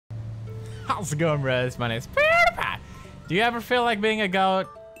How's it going, bros? My name's PewDiePie. Do you ever feel like being a goat?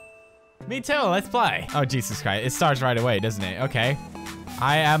 Me too, let's play. Oh, Jesus Christ. It starts right away, doesn't it? Okay.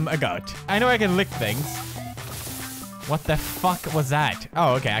 I am a goat. I know I can lick things. What the fuck was that?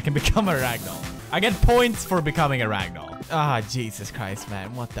 Oh, okay. I can become a ragdoll. I get points for becoming a ragdoll. Ah, oh, Jesus Christ,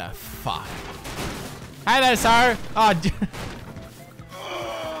 man. What the fuck? Hi there, sir. Oh,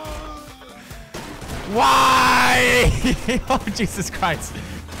 why? Oh, Jesus Christ.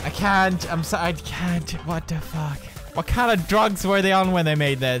 I can't. I'm sorry. I can't. What the fuck? What kind of drugs were they on when they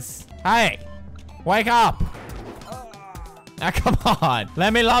made this? Hey, wake up. Ah, come on.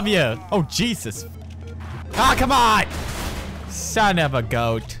 Let me love you. Oh, Jesus. Ah, come on. Son of a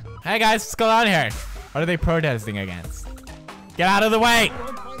goat. Hey, guys, what's going on here? What are they protesting against? Get out of the way.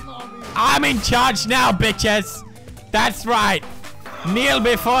 I'm in charge now, bitches. That's right. Kneel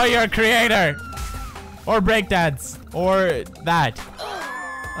before your creator. Or breakdance. Or that.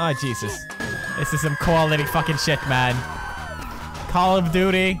 Oh, Jesus. This is some quality fucking shit, man. Call of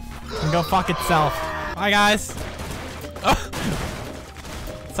Duty can go fuck itself. Hi, guys. Oh.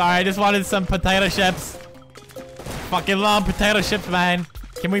 Sorry, I just wanted some potato chips. Fucking love potato chips, man.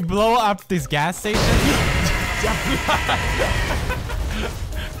 Can we blow up this gas station?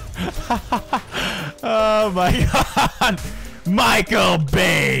 Oh my god. Michael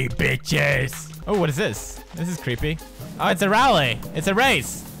Bay, bitches. Oh, what is this? This is creepy. Oh, it's a rally. It's a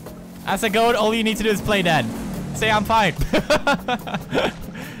race. As a goat, all you need to do is play dead. Say I'm fine.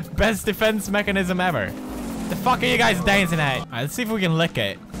 Best defense mechanism ever. The fuck are you guys dancing at? Alright, let's see if we can lick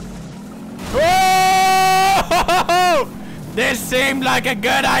it. Whoa! This seemed like a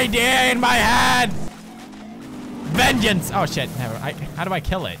good idea in my head. Vengeance. Oh shit. Never. How do I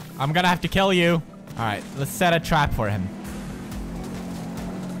kill it? I'm gonna have to kill you. Alright, let's set a trap for him.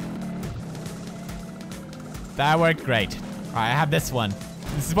 That worked great. Alright, I have this one.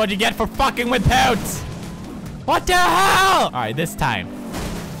 This is what you get for fucking with Poots. What the hell? Alright, this time.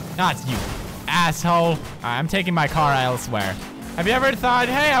 Not you, asshole. Alright, I'm taking my car elsewhere. Have you ever thought,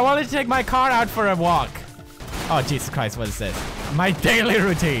 hey, I wanted to take my car out for a walk? Oh, Jesus Christ, what is this? My daily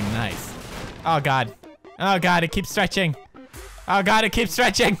routine. Nice. Oh, God. Oh, God, it keeps stretching. Oh, God, it keeps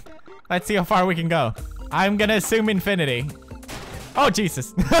stretching. Let's see how far we can go. I'm gonna assume infinity. Oh,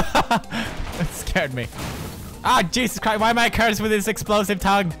 Jesus. That scared me. Ah, Jesus Christ, why am I cursed with this explosive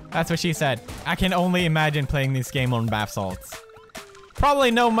tongue? That's what she said. I can only imagine playing this game on bath salts. Probably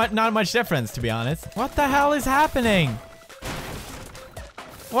not much difference, to be honest. What the hell is happening?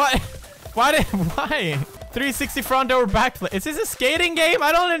 What? Why? 360 front over backflip. Is this a skating game?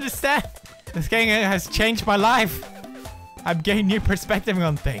 I don't understand. This game has changed my life. I've gained new perspective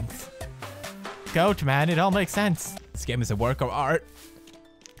on things. Goat, man, it all makes sense. This game is a work of art.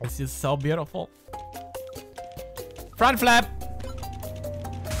 It's just so beautiful. Front flip.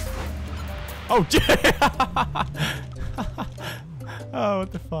 Oh, oh,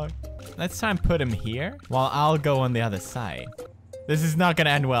 what the fuck? Let's try and put him here while I'll go on the other side. This is not gonna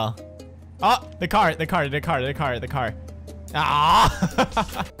end well. Oh, the car. Ah!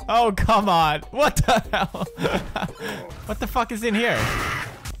 Oh, come on. What the hell? What the fuck is in here?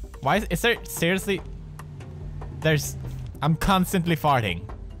 Why is there seriously? I'm constantly farting.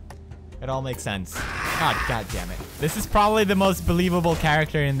 It all makes sense. God damn it. This is probably the most believable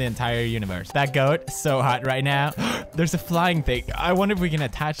character in the entire universe. That goat is so hot right now. There's a flying thing. I wonder if we can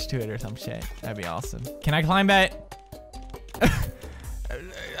attach to it or some shit. That'd be awesome. Can I climb it?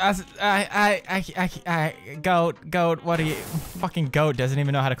 Goat, what are you? Fucking goat doesn't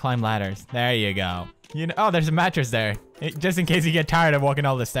even know how to climb ladders. There you go. You know, oh, there's a mattress there. Just in case you get tired of walking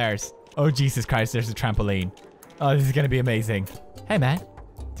all the stairs. Oh, Jesus Christ, there's a trampoline. Oh, this is gonna be amazing. Hey, man.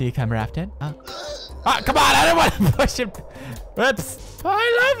 Do you come rafting? Oh. Ah, come on, I don't want to push him. Whoops. Oh, I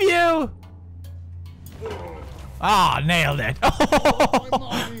love you. Oh, nailed it.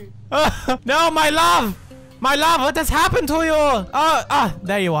 Oh. No, my love. My love, what has happened to you? Oh,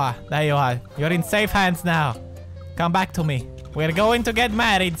 there you are. There you are. You're in safe hands now. Come back to me. We're going to get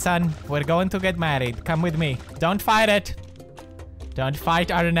married, son. We're going to get married. Come with me. Don't fight it. Don't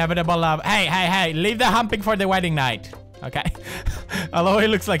fight our inevitable love. Hey, leave the humping for the wedding night. Okay. Although it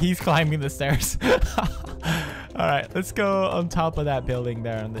looks like he's climbing the stairs. Alright, let's go on top of that building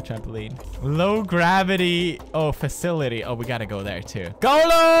there on the trampoline. Low gravity. Oh, facility. Oh, we gotta go there too. Go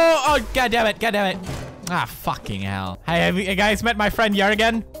low! Oh, god damn it. Ah, fucking hell. Hey, have you guys met my friend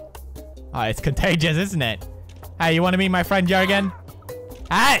Jurgen? Oh, it's contagious, isn't it? Hey, you want to meet my friend Jurgen?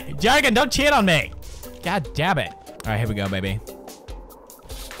 Hey, Jurgen, don't cheat on me. God damn it. Alright, here we go, baby.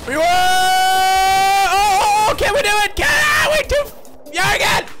 Whoa! Oh, can we do it? Wait,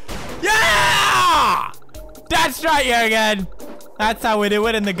 Jurgen! Yeah! That's right, Jurgen. That's how we do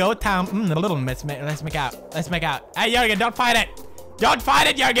it in the goat town. Let's make out. Let's make out. Hey, Jurgen, don't fight it. Don't fight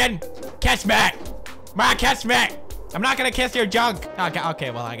it, Jurgen. Catch me. Ma, catch me. I'm not gonna kiss your junk.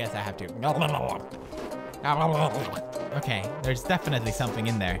 Okay, well, I guess I have to. Okay, there's definitely something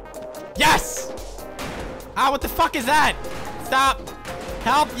in there. Yes! Ah, what the fuck is that? Stop.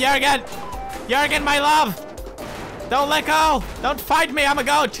 Help, Jurgen. Jurgen, my love. Don't let go. Don't fight me. I'm a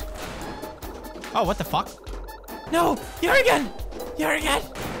goat. Oh, what the fuck? No, Jurgen. Jurgen.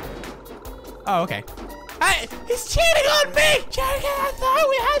 Oh, okay. Hey, he's cheating on me. Jurgen, I thought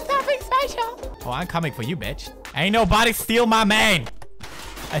we had something special. Oh, I'm coming for you, bitch. Ain't nobody steal my man.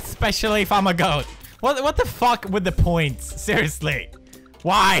 Especially if I'm a goat. What the fuck with the points? Seriously.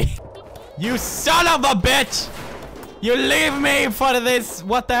 Why? You son of a bitch. You leave me for this,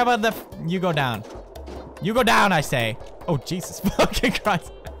 whatever the you go down. You go down, I say. Oh, Jesus fucking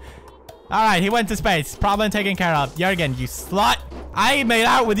Christ. All right, he went to space. Problem taken care of. Jurgen, you slut. I made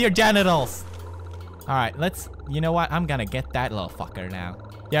out with your genitals. All right, let's, you know what? I'm gonna get that little fucker now.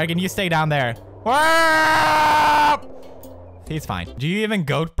 Jurgen, you stay down there. He's fine. Do you even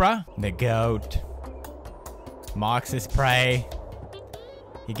goat, bruh? The goat marks his prey.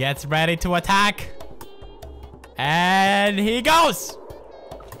 He gets ready to attack. And he goes.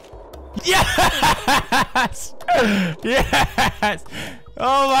 Yes! Yes!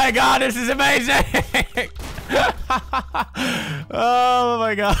 Oh my god, this is amazing! Oh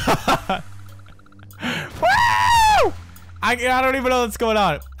my god. Woo! I don't even know what's going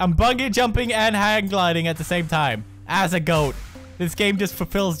on. I'm bungee jumping and hang gliding at the same time. As a goat. This game just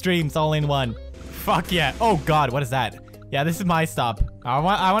fulfills dreams all in one. Fuck yeah. Oh god, what is that? Yeah, this is my stop. I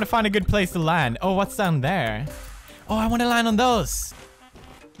want to find a good place to land. Oh, what's down there? Oh, I want to land on those.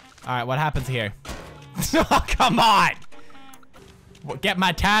 All right, what happens here? Oh, come on. Get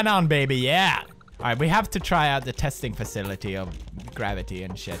my tan on, baby. Yeah. All right, we have to try out the testing facility of gravity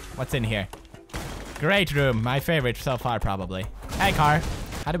and shit. What's in here? Great room. My favorite so far, probably. Hey, car.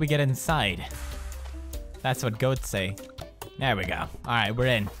 How do we get inside? That's what goats say. There we go. All right, we're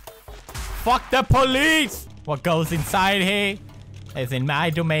in. Fuck the police. What goes inside here is in my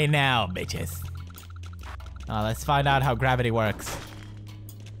domain now, bitches. Let's find out how gravity works.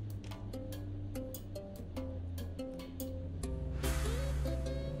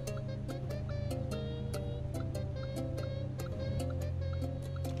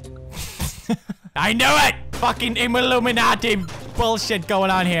 I knew it! Fucking Illuminati bullshit going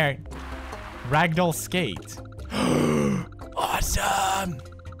on here. Ragdoll skate. Awesome!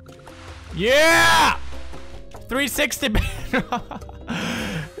 Yeah! 360.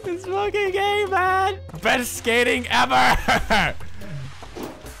 This fucking game, man. Best skating ever.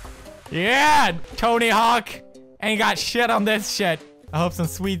 Yeah, Tony Hawk ain't got shit on this shit. I hope some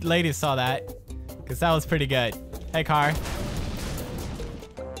sweet ladies saw that, because that was pretty good. Hey, car.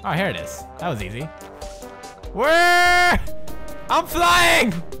 Oh, here it is. That was easy. Where? I'm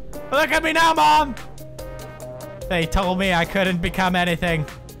flying. Look at me now, Mom. They told me I couldn't become anything.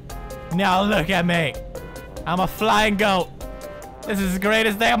 Now look at me. I'm a flying goat. This is the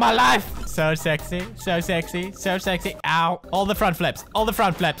greatest day of my life. So sexy, so sexy, so sexy. Ow. All the front flips, all the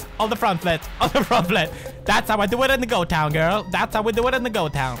front flips, all the front flips, all the front flips. That's how I do it in the Goat Town, girl. That's how we do it in the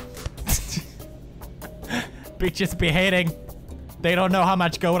Goat Town. Bitches be hating. They don't know how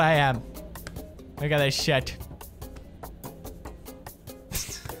much goat I am. Look at this shit.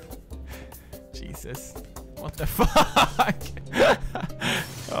 Jesus. What the fuck?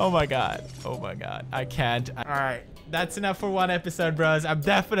 Oh my god. Oh my god. I can't. Alright. That's enough for one episode, bros. I'm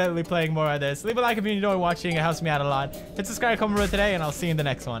definitely playing more of this. Leave a like if you enjoy watching. It helps me out a lot. Hit subscribe, comment below today, and I'll see you in the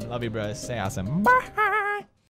next one. Love you, bros. Stay awesome. Bye.